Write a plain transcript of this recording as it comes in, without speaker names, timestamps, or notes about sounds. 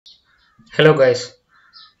Hello guys,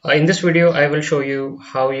 in this video I will show you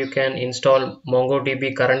how you can install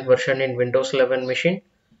MongoDB current version in Windows 11 machine.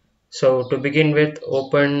 So to begin with,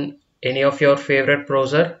 open any of your favorite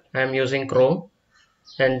browser. I am using Chrome,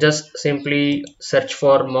 and just simply search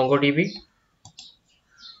for MongoDB,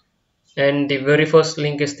 and the very first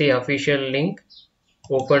link is the official link.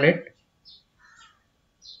 Open it,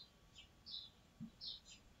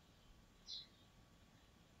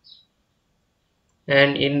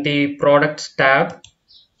 and in the products tab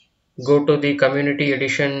go to the community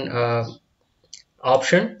edition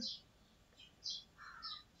option.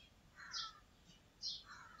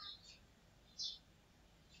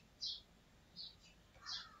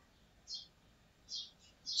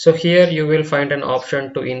 So here you will find an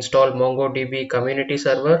option to install MongoDB community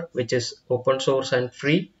server, which is open source and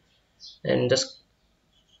free. And just,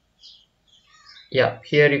 yeah,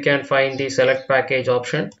 here you can find the select package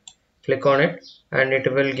option. Click on it and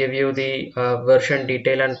it will give you the version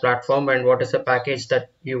detail and platform and what is the package that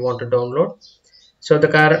you want to download. So the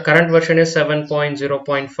current version is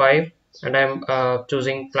 7.0.5 and I'm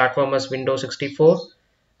choosing platform as Windows 64,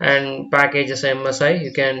 and package is MSI.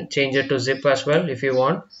 You can change it to zip as well if you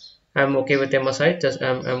want. I'm okay with MSI. Just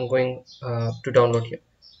I'm going to download here.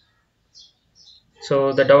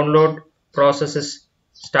 So the download process is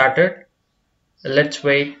started. Let's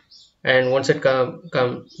wait, and once it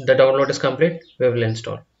the download is complete, we will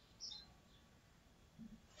install.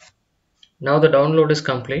 Now the download is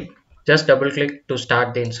complete. Just double click to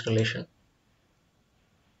start the installation.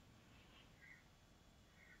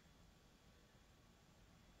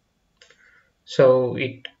 So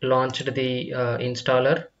it launched the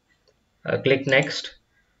installer. Click next,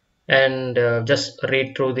 and just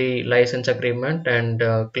read through the license agreement and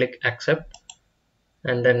click accept,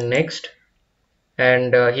 and then next.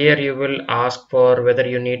 And here you will ask for whether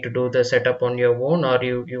you need to do the setup on your own or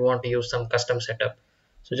you want to use some custom setup.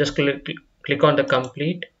 So just click on the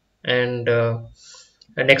complete, and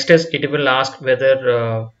next is it will ask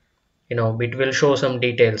whether it will show some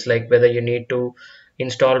details like whether you need to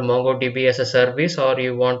install MongoDB as a service or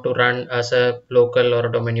you want to run as a local or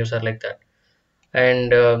a domain user like that.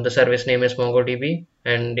 And the service name is MongoDB,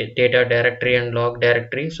 and data directory and log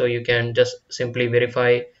directory. So you can just simply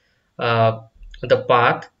verify the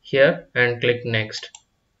path here and click next.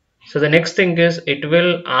 So the next thing is it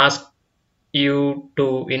will ask you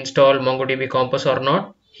to install MongoDB Compass or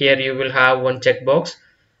not. Here you will have one checkbox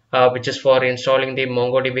which is for installing the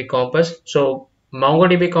MongoDB Compass. So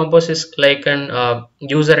MongoDB Compass is like an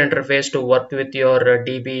user interface to work with your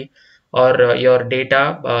DB or your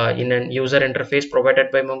data in an user interface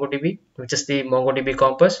provided by MongoDB, which is the MongoDB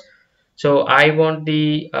Compass. So I want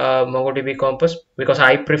the MongoDB Compass because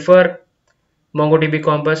I prefer MongoDB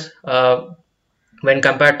Compass when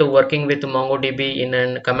compared to working with MongoDB in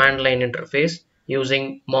a command line interface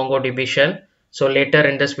using MongoDB Shell. So later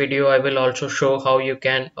in this video I will also show how you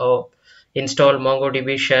can install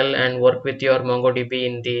MongoDB Shell and work with your MongoDB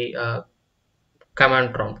in the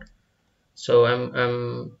command prompt. So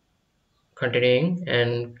I'm continuing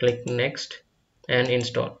and click next and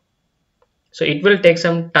install. So it will take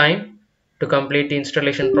some time to complete the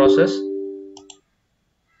installation process.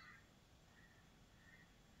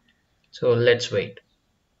 So let's wait.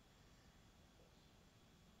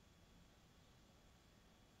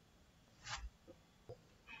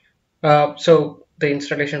 So the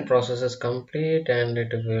installation process is complete and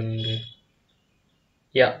it will,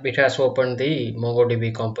 yeah, it has opened the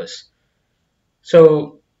MongoDB Compass.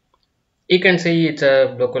 So you can see it's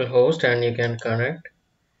a local host and you can connect,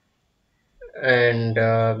 and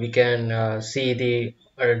we can see the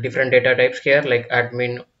different data types here like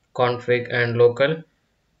admin, config and local.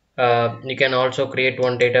 You can also create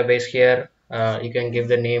one database here. You can give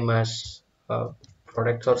the name as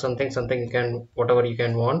products or something you can, whatever you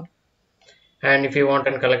can want. And if you want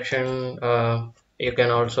a collection, you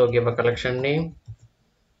can also give a collection name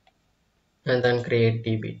and then create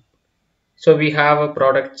DB. So we have a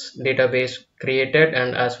products database created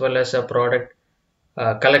and as well as a product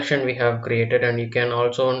collection we have created, and you can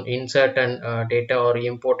also insert an data or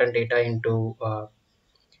import and data into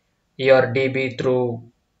your DB through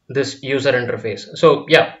this user interface. So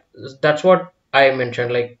yeah, that's what I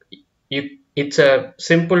mentioned. Like it's a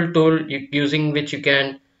simple tool using which you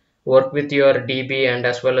can work with your DB and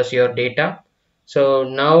as well as your data. So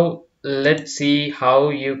now let's see how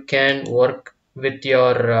you can work with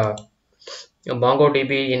your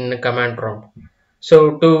MongoDB in command prompt.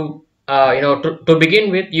 So to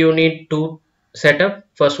begin with, you need to set up.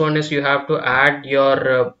 First one is you have to add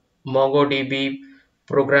your MongoDB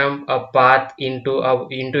program path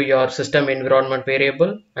into your system environment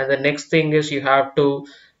variable, and the next thing is you have to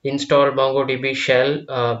install MongoDB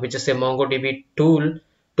Shell, which is a MongoDB tool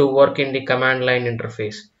to work in the command line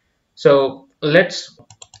interface. So let's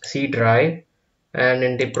C drive, and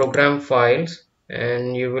in the program files,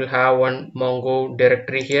 and you will have one Mongo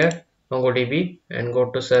directory here, MongoDB, and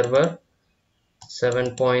go to server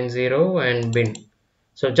 7.0 and bin.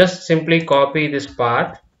 So just simply copy this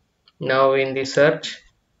path. Now in the search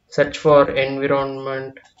for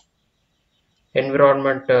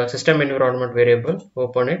system environment variable,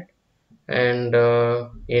 open it, and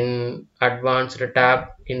in advanced tab,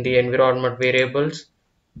 in the environment variables,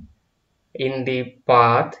 in the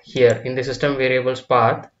path here, in the system variables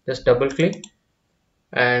path, just double click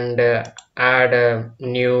and add a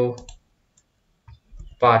new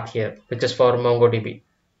path here, which is for MongoDB.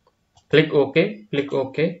 Click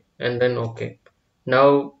OK, and then OK.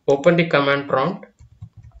 Now open the command prompt,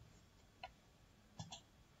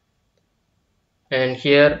 and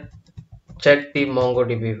here check the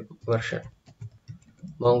MongoDB version,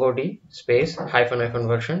 MongoDB space --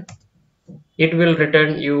 version. It will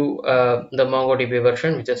return you the MongoDB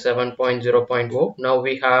version, which is 7.0.0. Now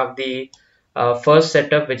we have the first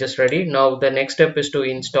setup which is ready. Now the next step is to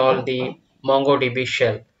install the MongoDB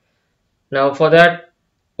shell. Now for that,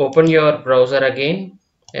 open your browser again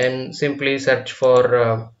and simply search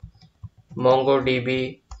for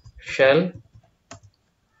MongoDB shell.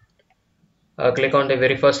 Click on the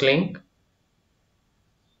very first link,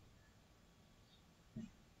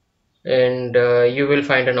 and you will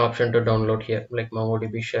find an option to download here, like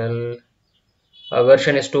MongoDB shell.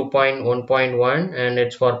 Version is 2.1.1 and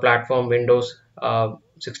it's for platform Windows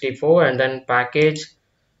 64, and then package,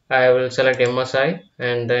 I will select MSI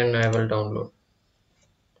and then I will download.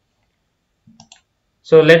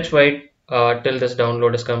 So let's wait till this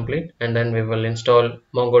download is complete, and then we will install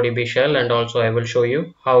MongoDB shell, and also I will show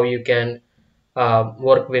you how you can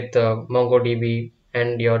work with MongoDB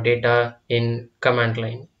and your data in command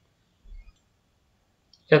line.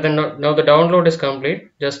 So then now the download is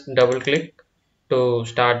complete. Just double click to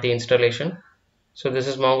start the installation. So this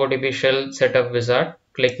is MongoDB shell setup wizard.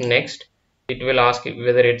 Click next. It will ask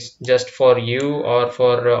whether it's just for you or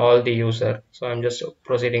for all the user. So I'm just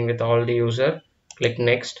proceeding with all the user. Click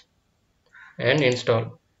next and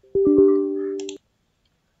install.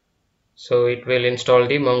 So it will install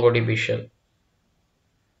the MongoDB shell.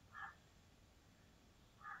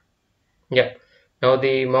 Yeah, now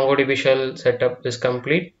the MongoDB shell setup is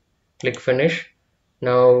complete. Click finish.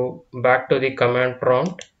 Now back to the command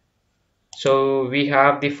prompt. So we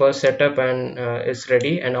have the first setup and is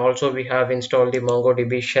ready, and also we have installed the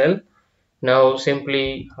MongoDB shell. Now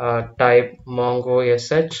simply type mongosh,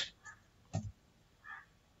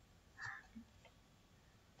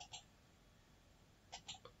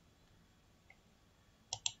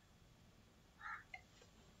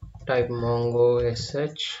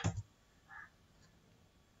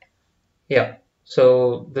 yeah,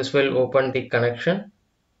 so this will open the connection.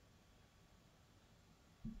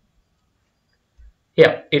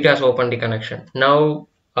 Yeah, it has opened the connection. Now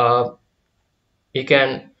you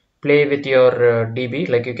can play with your DB,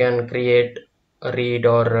 like you can create, read,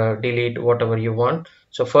 or delete whatever you want.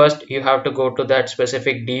 So first you have to go to that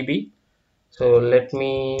specific DB. So let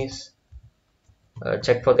me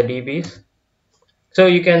check for the DBs. So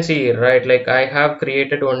you can see, right, like I have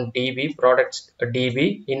created one DB, products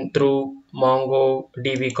DB, in through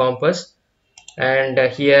MongoDB Compass, and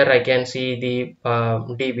here I can see the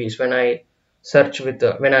DBs. When I search with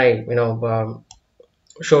when I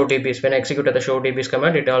show DBs, when I executed the show DBs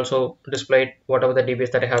command, it also displayed whatever the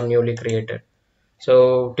DBs that I have newly created.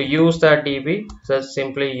 So to use that DB, just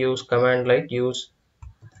simply use command like use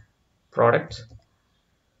products.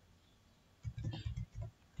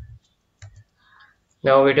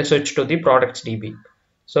 Now it is switched to the products DB.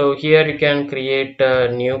 So here you can create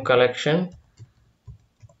a new collection.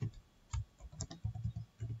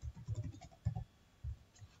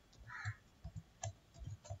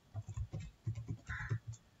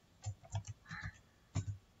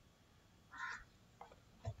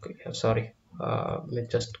 Okay, sorry, let me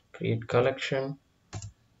just create collection.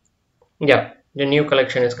 Yeah, the new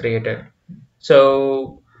collection is created.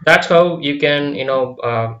 So that's how you can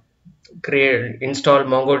install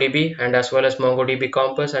MongoDB, and as well as MongoDB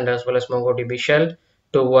Compass, and as well as MongoDB Shell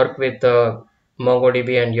to work with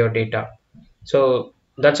MongoDB and your data. So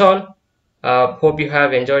that's all. Hope you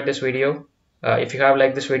have enjoyed this video. If you have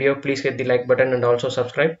liked this video, please hit the like button and also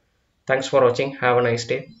subscribe. Thanks for watching. Have a nice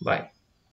day. Bye.